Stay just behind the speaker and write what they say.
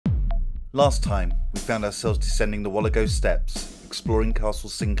Last time, we found ourselves descending the Wallago Steps, exploring Castle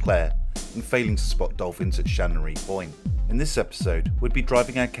Sinclair, and failing to spot dolphins at Channery Point. In this episode, we'd be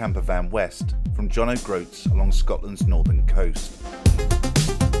driving our camper van west from John O'Groats along Scotland's northern coast.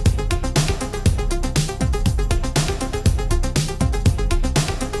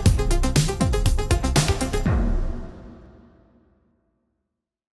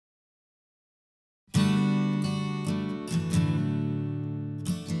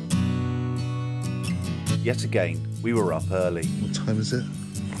 Yet again, we were up early. What time is it?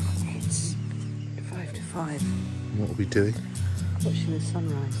 It's 5 to 5. And what are we doing? Watching the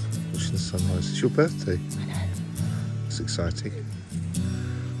sunrise. Watching the sunrise. It's your birthday. I know. It's exciting.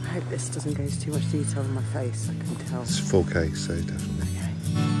 I hope this doesn't go into too much detail on my face, I can tell. It's 4K, so definitely.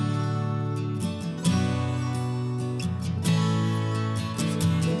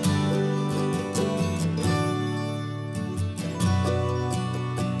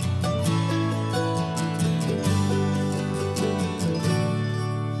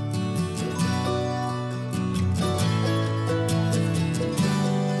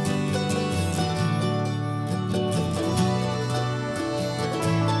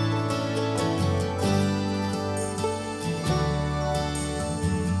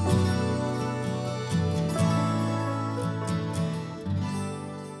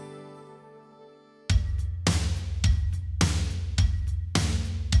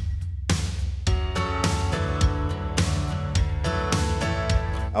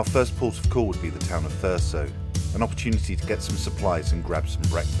 Our first port of call would be the town of Thurso, an opportunity to get some supplies and grab some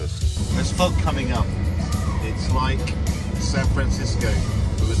breakfast. There's fog coming up. It's like San Francisco,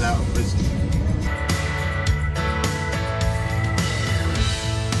 but without a prison.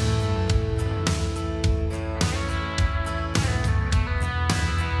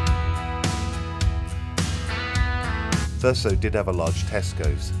 Thurso did have a large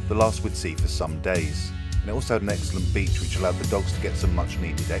Tesco's, the last we'd see for some days. And it also had an excellent beach which allowed the dogs to get some much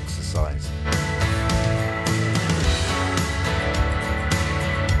needed exercise.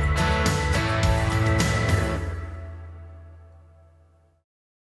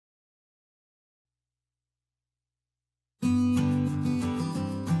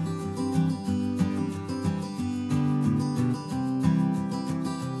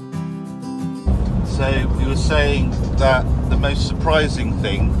 So we were saying that the most surprising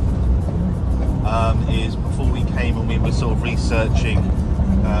thing is before we came and we were sort of researching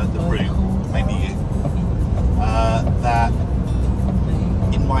the route, maybe you, that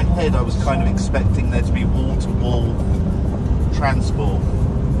in my head I was kind of expecting there to be wall-to-wall transport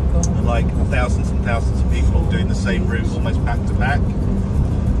and like thousands and thousands of people all doing the same route almost back to back,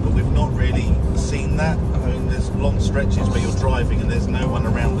 but we've not really seen that. I mean, there's long stretches where you're driving and there's no one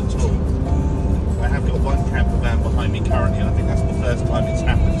around at all. I have got one camper van behind me currently, and I think that's the first time it's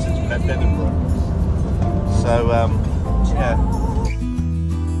happened since we left Edinburgh. So, yeah.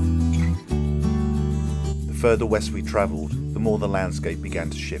 The further west we travelled, the more the landscape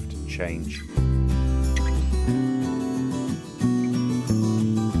began to shift and change.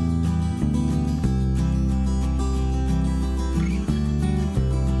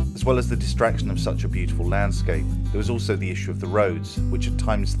 As well as the distraction of such a beautiful landscape, there was also the issue of the roads, which at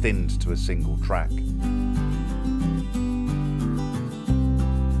times thinned to a single track.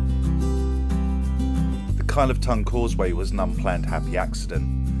 The Isle of Tongue Causeway was an unplanned happy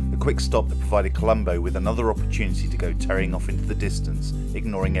accident, a quick stop that provided Columbo with another opportunity to go tearing off into the distance,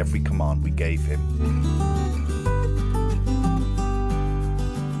 ignoring every command we gave him.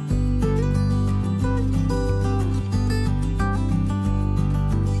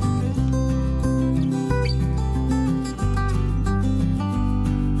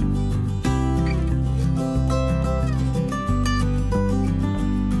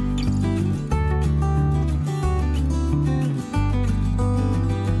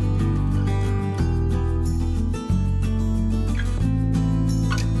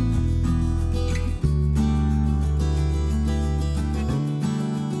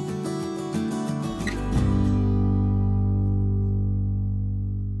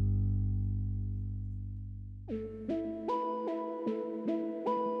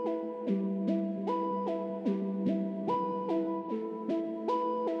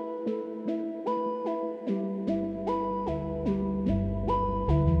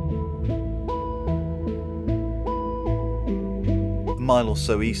 A mile or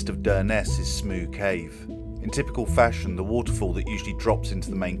so east of Durness is Smoo Cave. In typical fashion, the waterfall that usually drops into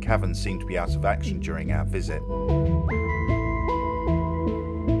the main cavern seemed to be out of action during our visit.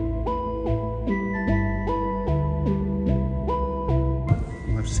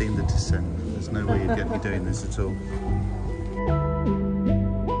 I've seen the descent. There's no way you'd get me doing this at all.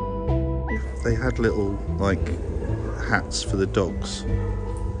 They had little, like, hats for the dogs.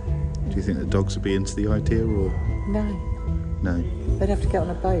 Do you think the dogs would be into the idea, or...? No. No. They'd have to get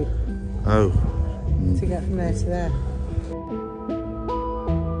on a boat. Oh. To get from there to there.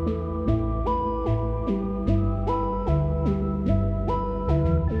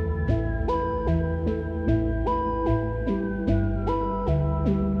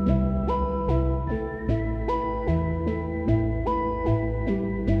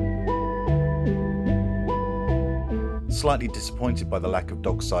 Slightly disappointed by the lack of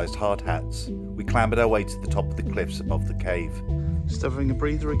dog-sized hard hats, we clambered our way to the top of the cliffs above the cave. Just having a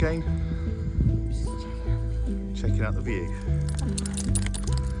breather again. Checking out the view.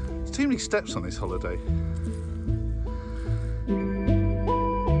 There's too many steps on this holiday.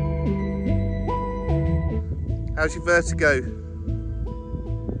 How's your vertigo?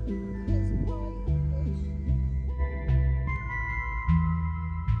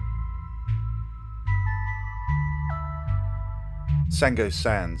 Sango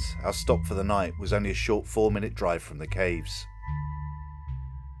Sands, our stop for the night, was only a short 4-minute drive from the caves.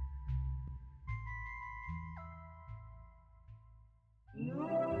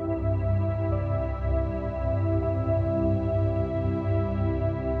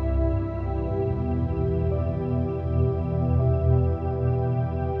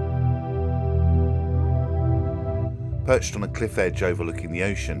 Perched on a cliff edge overlooking the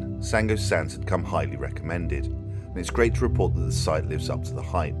ocean, Sango Sands had come highly recommended, and it's great to report that the site lives up to the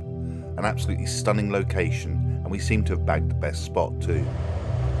hype. An absolutely stunning location, and we seem to have bagged the best spot too.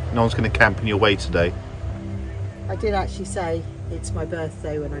 No one's going to camp in your way today. I did actually say it's my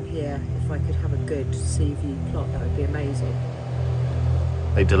birthday when I'm here. If I could have a good sea view plot, that would be amazing.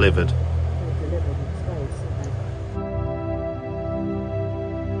 They delivered. They delivered in space, didn't they?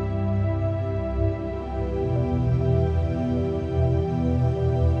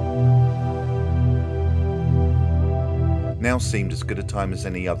 Now seemed as good a time as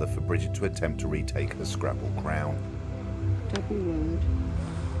any other for Bridget to attempt to retake her Scrabble crown. Double word.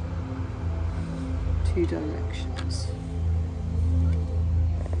 2 directions.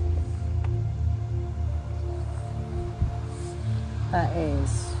 That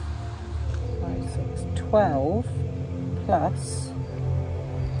is 5, 6, 12 plus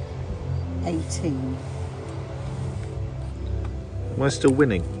 18. Am I still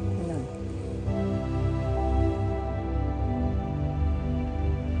winning? No.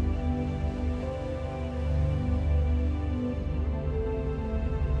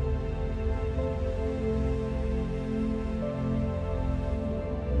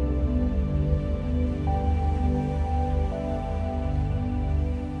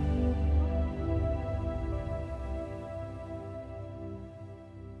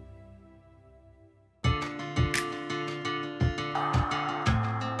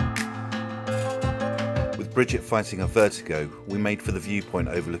 With Bridget fighting a vertigo, we made for the viewpoint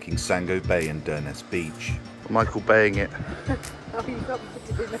overlooking Sango Bay and Durness Beach. Michael baying it. Oh, you got me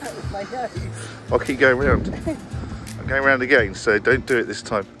doing that with my nose. I'll keep going round. I'm going round again, so don't do it this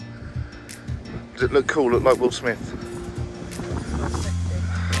time. Does it look cool? Look like Will Smith?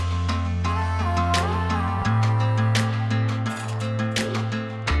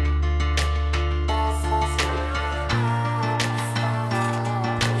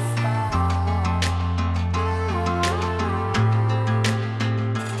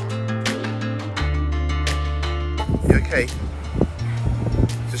 You okay?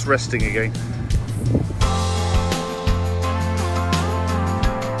 Just resting again.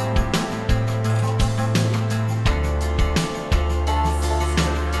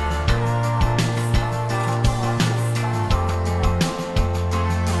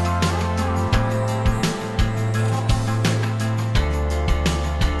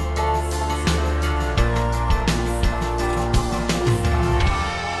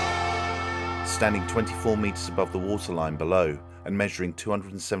 Standing 24 metres above the waterline below and measuring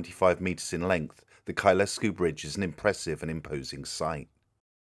 275 metres in length, the Cailescu Bridge is an impressive and imposing sight.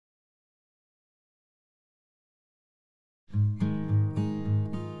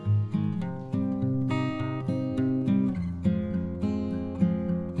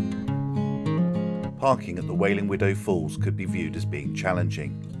 Parking at the Wailing Widow Falls could be viewed as being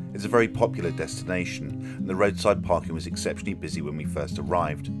challenging. It's a very popular destination, and the roadside parking was exceptionally busy when we first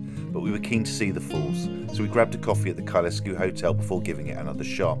arrived, but we were keen to see the falls, so we grabbed a coffee at the Cailescu Hotel before giving it another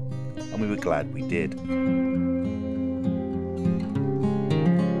shot, and we were glad we did.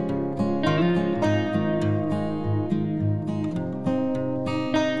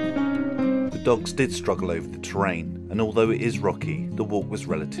 The dogs did struggle over the terrain, and although it is rocky, the walk was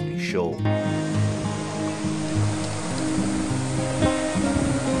relatively short.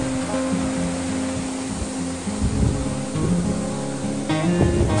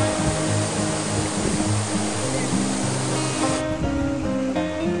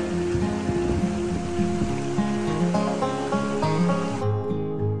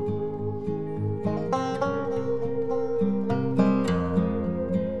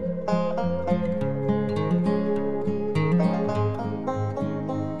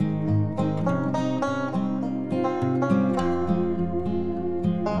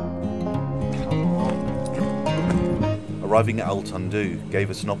 Arriving at Altandu gave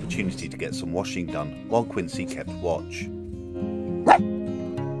us an opportunity to get some washing done while Quincy kept watch.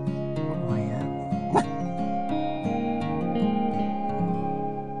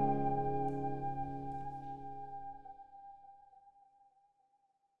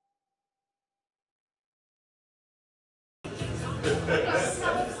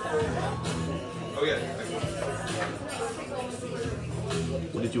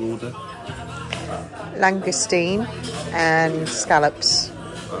 What did you order? Langoustine and scallops.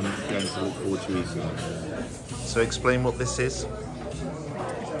 I'm going to look forward to eating it. So explain what this is.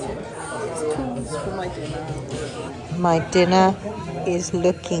 It's for my dinner. My dinner is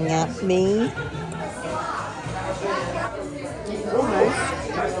looking at me. Almost.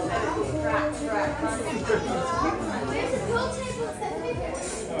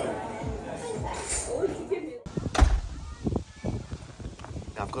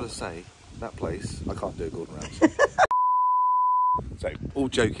 I've got to say, that place, I can't do a Gordon Ramsay. So, all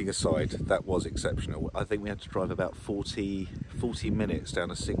joking aside, that was exceptional. I think we had to drive about 40 minutes down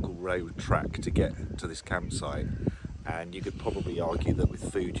a single road track to get to this campsite. And you could probably argue that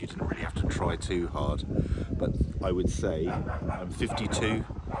with food you didn't really have to try too hard. But I would say, I'm 52,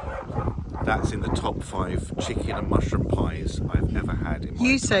 that's in the top 5 chicken and mushroom pies I've ever had in my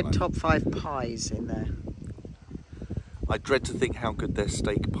You entire said life. top 5 pies in there. I dread to think how good their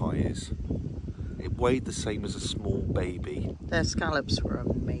steak pie is. It weighed the same as a small baby. Their scallops were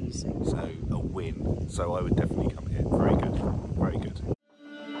amazing. So a win. So I would definitely come here. Very good. Very good.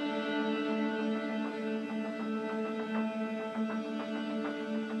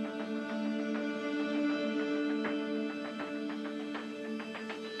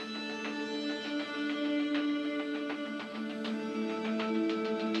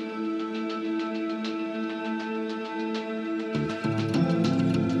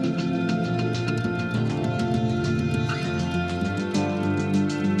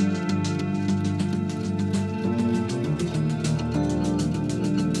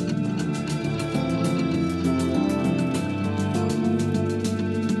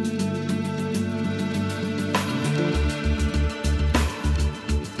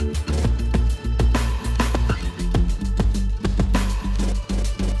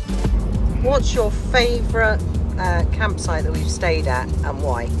 What's your favourite campsite that we've stayed at and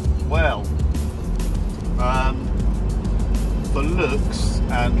why? Well, for looks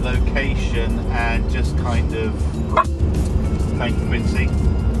and location and just kind of, thank you Quincy,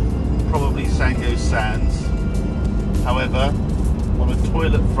 probably Sango Sands. However, on a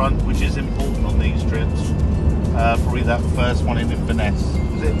toilet front, which is important on these trips, probably that first one in Inverness.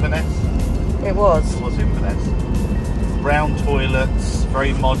 Was it Inverness? It was. It was Inverness. Brown toilets,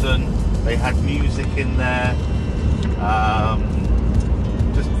 very modern. They had music in there.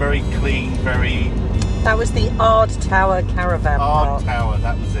 Just very clean, very... That was the Ard Tower Caravan Ard Park. Tower,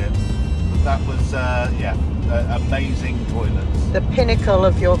 that was it. But that was, yeah, amazing toilets. The pinnacle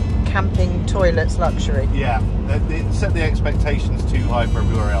of your camping toilets luxury. Yeah, it set the expectations too high for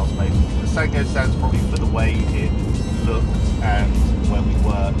everywhere else, basically. The Sango stands probably for the way it looked and where we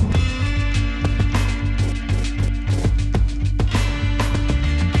were.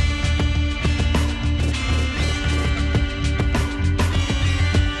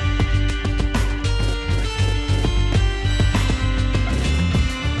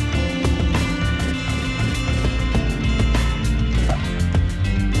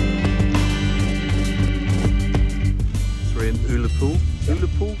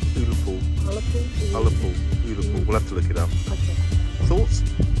 We'll have to look it up. Okay. Thoughts?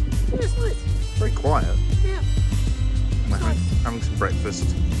 Yeah, it's nice. Very quiet. Yeah. We're having some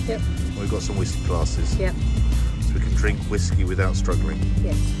breakfast. Yep. We've got some whiskey glasses. Yep. So we can drink whiskey without struggling.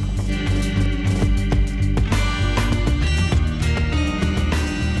 Yes.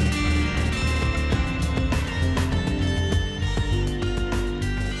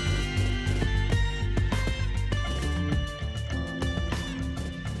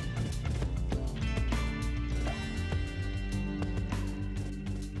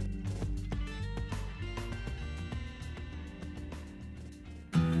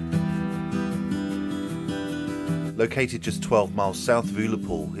 Located just 12 miles south of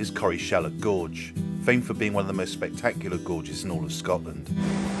Ullapool is Corrie Shallot Gorge, famed for being one of the most spectacular gorges in all of Scotland.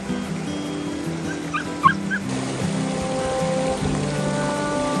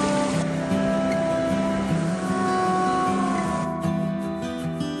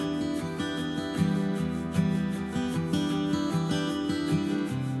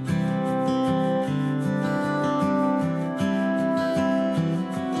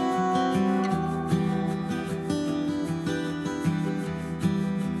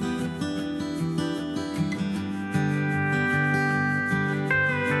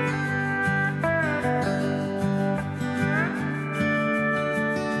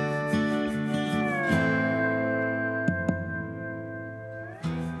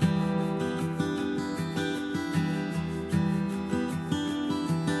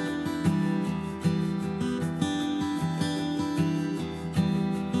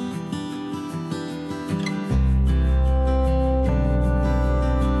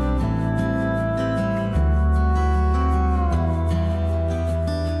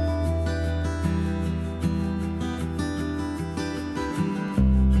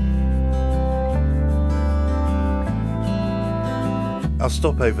 Our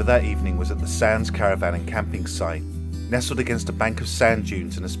stopover that evening was at the Sands Caravan and Camping site. Nestled against a bank of sand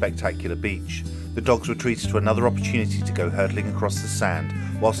dunes and a spectacular beach, the dogs were treated to another opportunity to go hurtling across the sand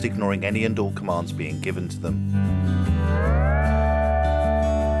whilst ignoring any and all commands being given to them.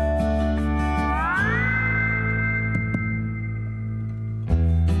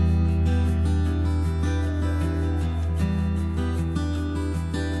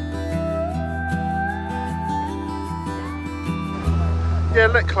 Yeah,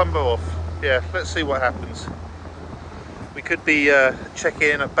 let Columbo off. Yeah, let's see what happens. We could be checking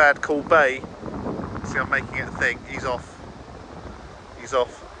in at Bad Call Bay. See, I'm making it a thing. He's off. He's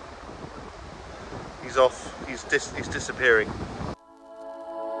off. He's off. He's disappearing.